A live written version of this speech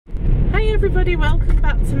everybody, welcome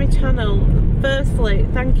back to my channel. Firstly,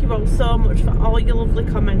 thank you all so much for all your lovely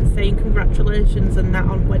comments saying congratulations and that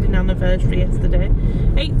on wedding anniversary yesterday.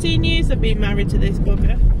 18 years I've been married to this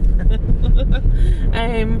bugger.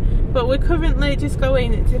 But we're currently just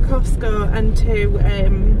going to Costco and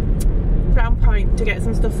to Crown Point to get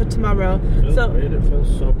some stuff for tomorrow. It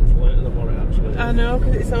feels so much later than what it actually is. I know,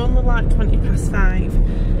 because it's only like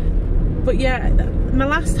 5:20. But yeah, my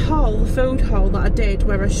last haul, the food haul that I did,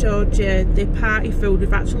 where I showed you the party food,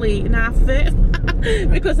 we've actually eaten half of it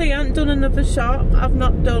because I haven't done another shop. I've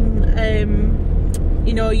not done,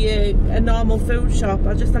 you know, a normal food shop.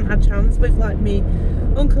 I just haven't had a chance with like me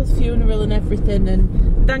uncle's funeral and everything.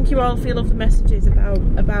 And thank you all for your lovely messages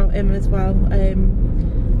about him as well. I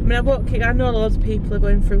mean, I know loads of people are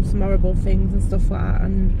going through some horrible things and stuff like that,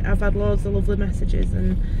 and I've had loads of lovely messages,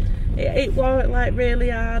 and it was like really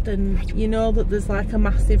hard, and you know that there's like a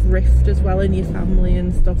massive rift as well in your family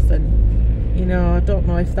and stuff, and you know, I don't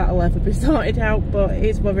know if that'll ever be sorted out, but it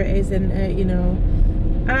is what it is, and you know,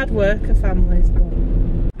 hard work of families. But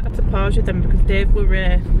I had to pause with them because Dave were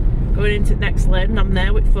going into the next lane and I'm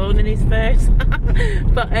there with phone in his face.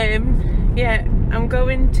 But yeah, I'm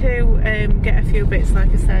going to get a few bits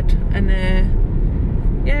like I said, and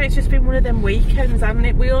yeah, it's just been one of them weekends, hasn't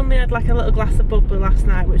it? We only had like a little glass of bubbly last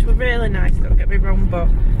night, which were really nice, don't get me wrong, but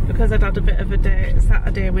because I'd had a bit of a day,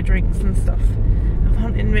 Saturday with drinks and stuff, I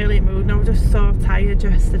wasn't in really mood, and I was just so tired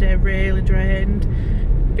yesterday, really drained,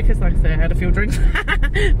 because like I said, I had a few drinks.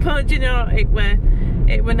 But you know, it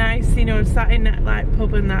were nice, you know, sat in that like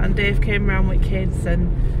pub and that, and Dave came round with kids,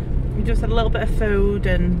 and we just had a little bit of food,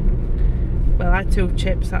 and well, I had 2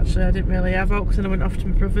 chips actually, I didn't really have oats, and I went off to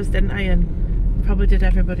my brother's, didn't I, and probably did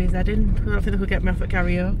everybody's head in. I don't think they could get me off at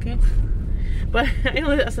karaoke. But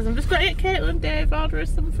I said, I'm just going to get Caitlin and Dave, order us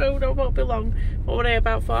some food, I won't be long. What were they,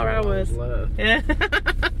 about 4 hours? Yeah.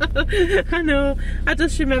 I know. I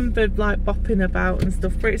just remembered like bopping about and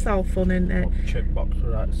stuff, but it's all fun, isn't it? Chip box were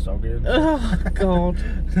right soggy. Oh God.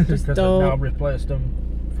 Just because they've now replaced them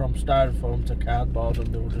from styrofoam to cardboard, and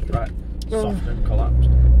they were just right soft and collapsed.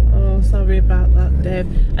 Oh, sorry about that, Dave.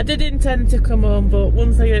 I did intend to come home, but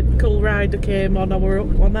once Cool Rider came on, I were up,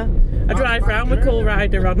 wasn't I? I drive round with Cool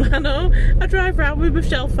Rider on. I know. I drive round with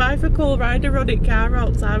Michelle Pfeiffer Cool Rider on in car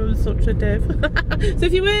all the time. I'm such a div. So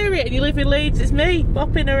if you hear it and you live in Leeds, it's me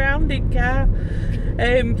bopping around in car.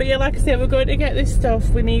 But yeah, like I said, we're going to get this stuff.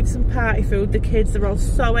 We need some party food. The kids are all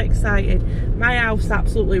so excited. My house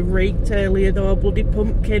absolutely reeked earlier though, bloody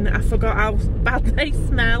pumpkin. I forgot how bad they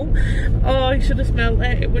smell. Oh, I should have smelled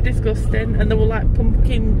it. It was disgusting, and there were like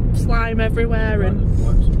pumpkin slime everywhere, and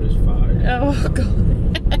oh God.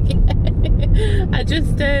 I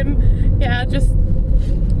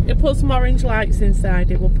put some orange lights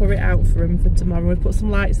inside it. We'll put it out for them for tomorrow. We put some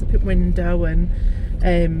lights up in the window, and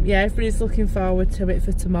yeah, everybody's looking forward to it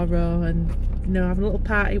for tomorrow, and you know, having a little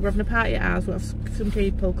party. We're having a party at ours. We'll have some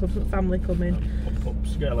people, some family coming. Pop-up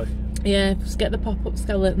skeleton. Yeah, just get the pop-up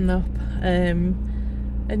skeleton up.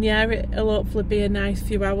 And yeah, it'll hopefully be a nice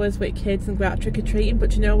few hours with kids and go out trick-or-treating.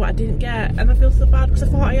 But you know what I didn't get? And I feel so bad because I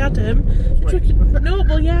thought I had them. No,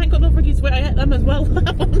 well yeah, I ain't got no friggies where I ate them as well.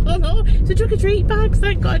 No, it's a trick-or-treat bags,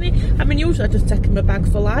 I ain't got any. I mean, usually I just take them a bag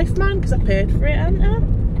for life, man, because I paid for it, haven't I?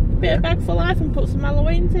 Bit of bag for life and put some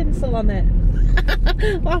Halloween tinsel on it.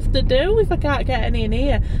 We'll have to do if I can't get any in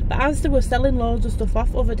here. But Asda were selling loads of stuff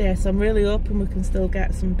off the other day, so I'm really hoping we can still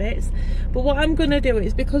get some bits. But what I'm going to do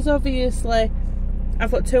is, because obviously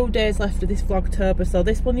I've got 2 days left of this Vlogtober, so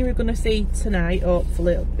this one you're going to see tonight,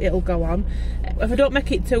 hopefully it'll go on. If I don't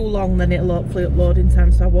make it too long, then it'll hopefully upload in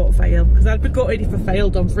time so I won't fail, because I'd be gutted if I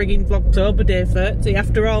failed on frigging Vlogtober day 30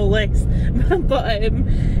 after all this. But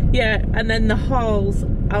yeah, and then the hauls,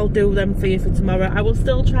 I'll do them for you for tomorrow. I will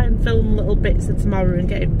still try and film little bits of tomorrow and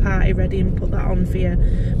get it party ready and put that on for you.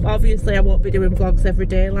 But obviously I won't be doing vlogs every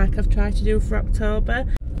day like I've tried to do for October.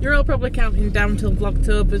 You're all probably counting down till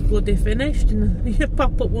Vlogtober's bloody finished, and you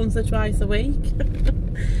pop up once or twice a week.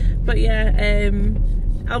 But yeah,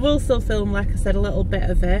 I will still film, like I said, a little bit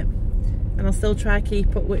of it, and I'll still try to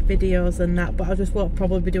keep up with videos and that, but I just won't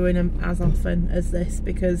probably be doing them as often as this,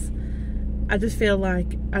 because I just feel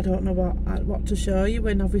like I don't know what to show you,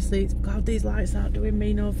 and obviously it's, God, these lights aren't doing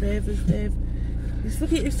me no favours, Dave.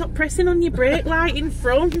 You stop pressing on your brake light in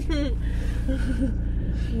front.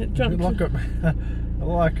 I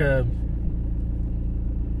like a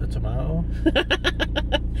tomato. I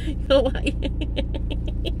don't know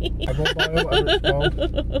what it's called.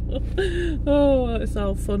 Oh, it's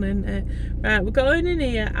all fun, isn't it? Right, we're going in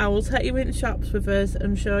here. I will take you into shops with us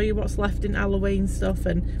and show you what's left in Halloween stuff,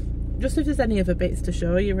 and just if there's any other bits to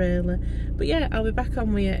show you, really. But yeah, I'll be back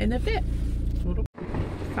on with you in a bit.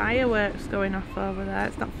 fireworks going off over there.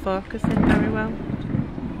 It's not focusing very well.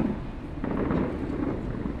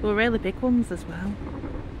 They were really big ones as well.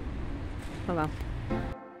 Oh well.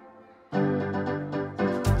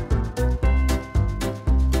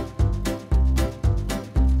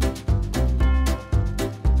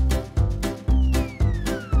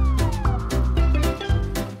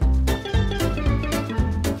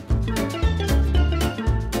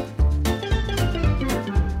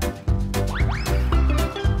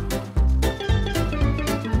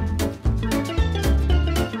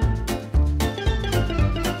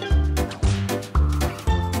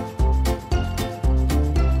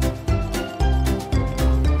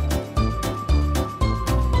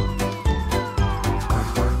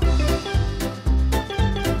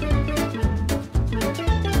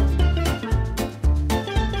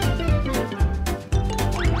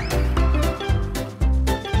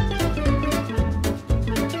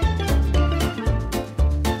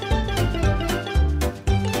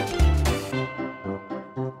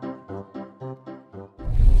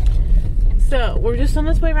 So we're just on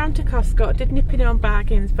this way around to Costco. I did nip in on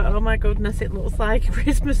bargains, but oh my goodness, it looks like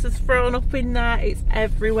Christmas has thrown up in there. It's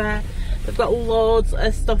everywhere. They've got loads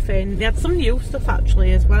of stuff in. They had some new stuff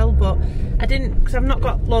actually as well, but I didn't, because I've not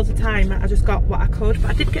got loads of time. I just got what I could.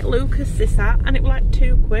 But I did get Lucas this hat, and it was like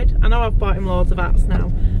 £2. I know I've bought him loads of hats now,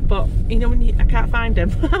 but you know when I can't find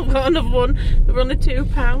them. I've got another one. They were only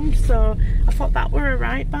 £2, so I thought that were a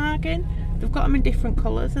right bargain. They've got them in different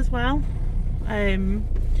colours as well.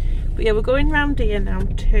 But yeah, we're going round here now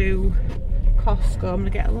to Costco. I'm going to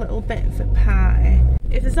get a little bit of a party.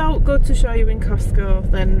 If there's out good to show you in Costco,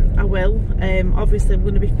 then I will. Obviously I'm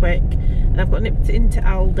going to be quick, and I've got nipped into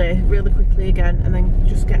Aldi really quickly again, and then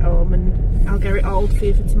just get home and I'll get it all for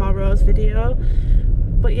you for tomorrow's video.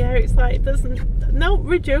 But yeah, it's like there's no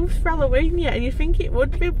reduce for Halloween yet, and you think it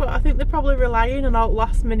would be, but I think they're probably relying on all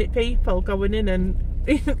last minute people going in and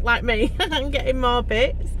like me and getting more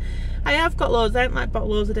bits. I have got loads. I haven't like bought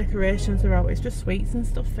loads of decorations throughout. It's just sweets and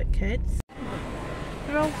stuff for kids.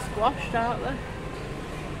 They're all squashed, aren't they?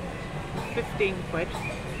 15 quid.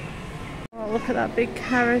 Oh, look at that big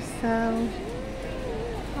carousel.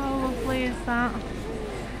 How lovely is that?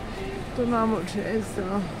 Don't know how much it is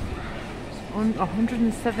though.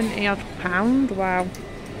 £170 odd. Wow.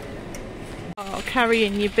 Oh,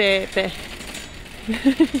 carrying your baby.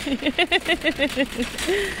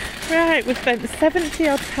 Right, we spent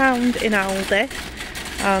 £70 odd in Aldi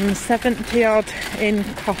and 70 odd in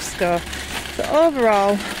Costco. So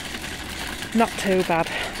overall, not too bad.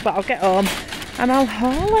 But I'll get home and I'll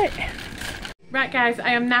haul it. Right guys,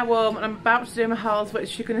 I am now home and I'm about to do my hauls,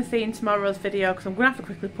 which you're going to see in tomorrow's video, because I'm going to have to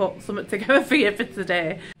quickly put something together for you for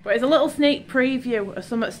today. But it's a little sneak preview of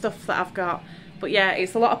some of the stuff that I've got. But yeah,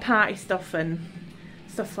 it's a lot of party stuff and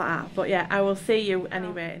stuff like that. But yeah, I will see you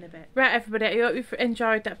anyway in a bit. Right everybody, I hope you've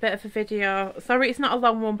enjoyed that bit of a video. Sorry it's not a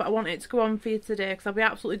long one, but I wanted it to go on for you today because I'll be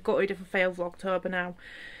absolutely gutted if I fail Vlogtober now.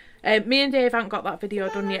 Me and Dave haven't got that video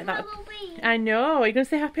done yet. I know. Are you going to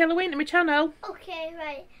say Happy Halloween to my channel? Okay,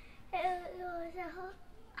 right.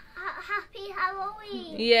 Happy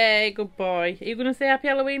Halloween. Yeah, good boy. Are you going to say Happy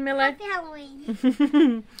Halloween, Millie? Happy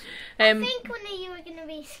Halloween. I think one of you are going to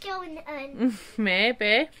be Skeleton.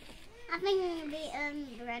 Maybe. I think it will be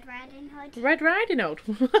Red Riding Hood. Red Riding Hood?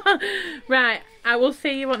 Right, I will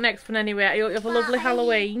see you on next one anyway. I hope you have a lovely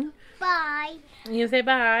Halloween. Bye. You say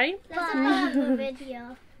bye? That's another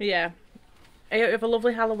video. Yeah. I hope you have a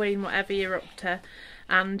lovely Halloween, whatever you're up to.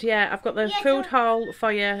 And yeah, I've got the food haul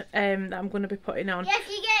for you that I'm going to be putting on. Yeah, if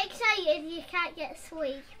you get excited, you can't get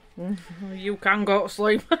sleep. You can go to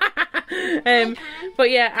sleep. But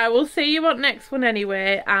yeah, I will see you on next one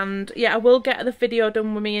anyway. And yeah, I will get the video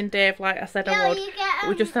done with me and Dave, like I said I would.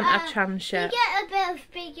 We just haven't had a chance yet. You get a bit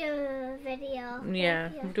of bigger video. Yeah,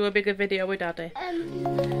 we'll do a bigger video with Daddy.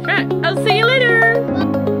 Right, I'll see you later.